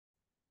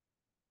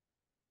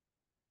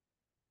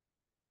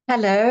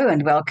Hello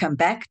and welcome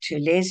back to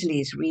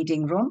Lesley's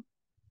Reading Room.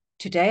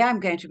 Today I'm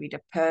going to read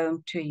a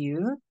poem to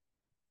you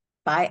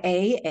by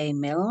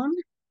A.A.Milne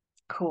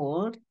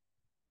called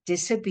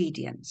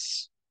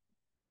Disobedience.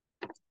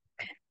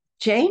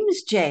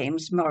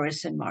 James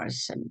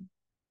Morrison,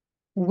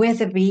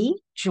 Weatherby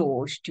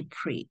George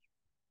Dupree,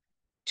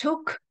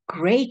 took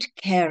great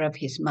care of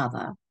his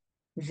mother,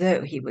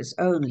 though he was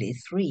only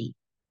 3.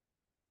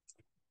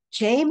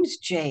 James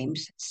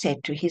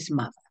said to his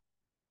mother,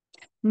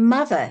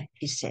 "Mother,"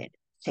 said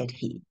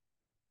he,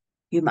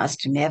 "you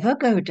must never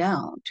go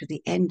down to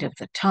the end of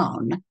the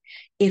town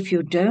if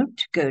you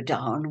don't go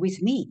down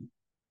with me."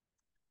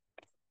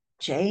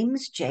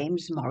 James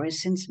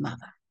Morrison's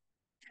mother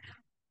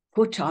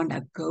put on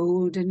a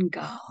golden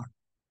gown.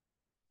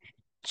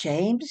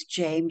 James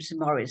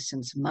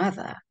Morrison's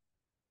mother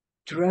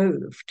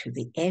drove to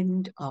the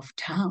end of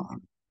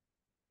town.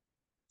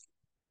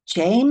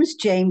 James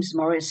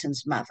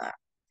Morrison's mother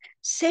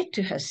said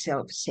to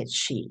herself, said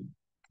she,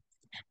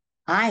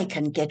 "I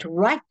can get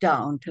right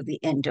down to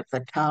the end of the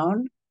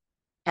town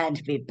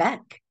and be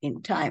back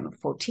in time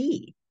for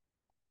tea."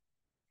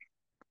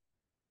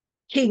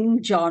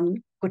 King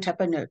John put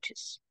up a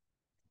notice: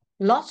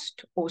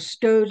 "Lost or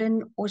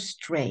stolen or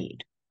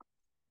strayed."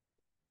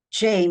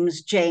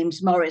 James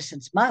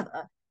Morrison's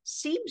mother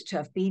seems to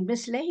have been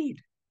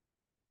mislaid.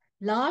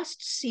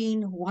 Last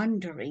seen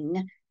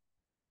wandering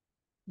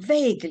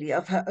vaguely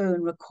of her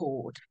own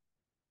accord.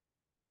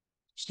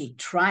 She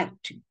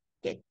tried to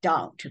get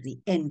down to the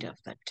end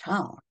of the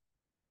town.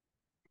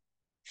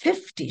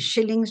 50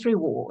 shillings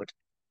reward.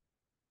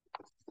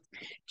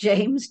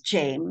 James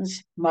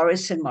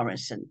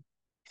Morrison,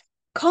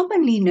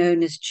 commonly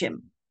known as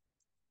Jim,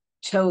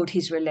 told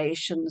his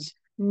relations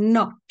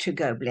not to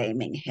go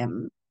blaming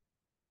him.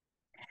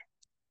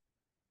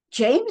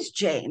 James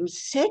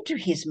said to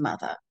his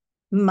mother,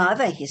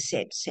 "Mother," he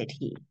said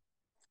he,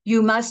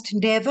 "you must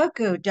never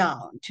go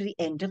down to the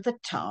end of the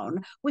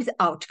town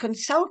without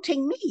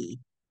consulting me."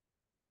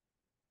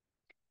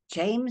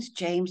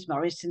 James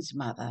Morrison's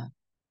mother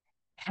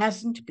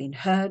hasn't been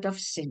heard of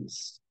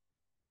since.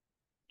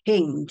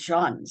 King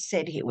John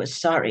said he was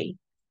sorry.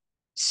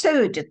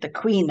 So did the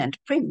Queen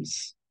and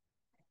Prince.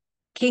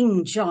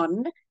 King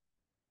John,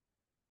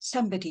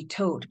 somebody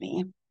told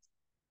me,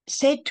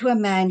 said to a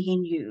man he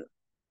knew,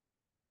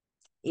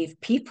 "If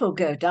people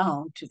go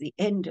down to the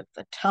end of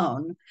the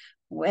town,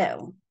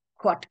 well,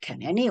 what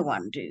can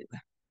anyone do?"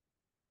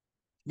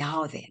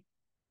 Now then,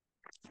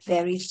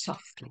 very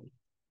softly,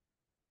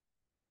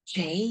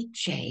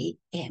 JMMWG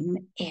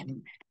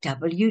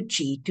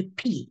to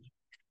P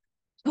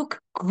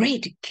took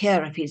great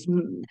care of his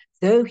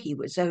though he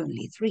was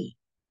only 3.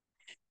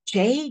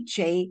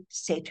 JJ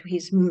said to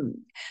his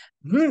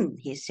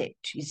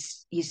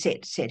he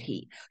said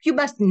he, "You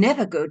must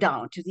never go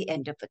down to the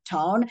end of the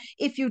town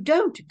if you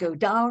don't go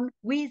down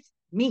with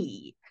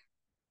me."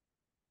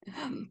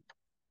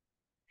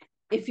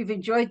 If you've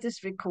enjoyed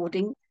this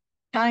recording,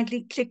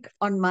 kindly click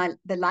on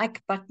the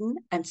like button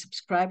and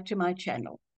subscribe to my channel.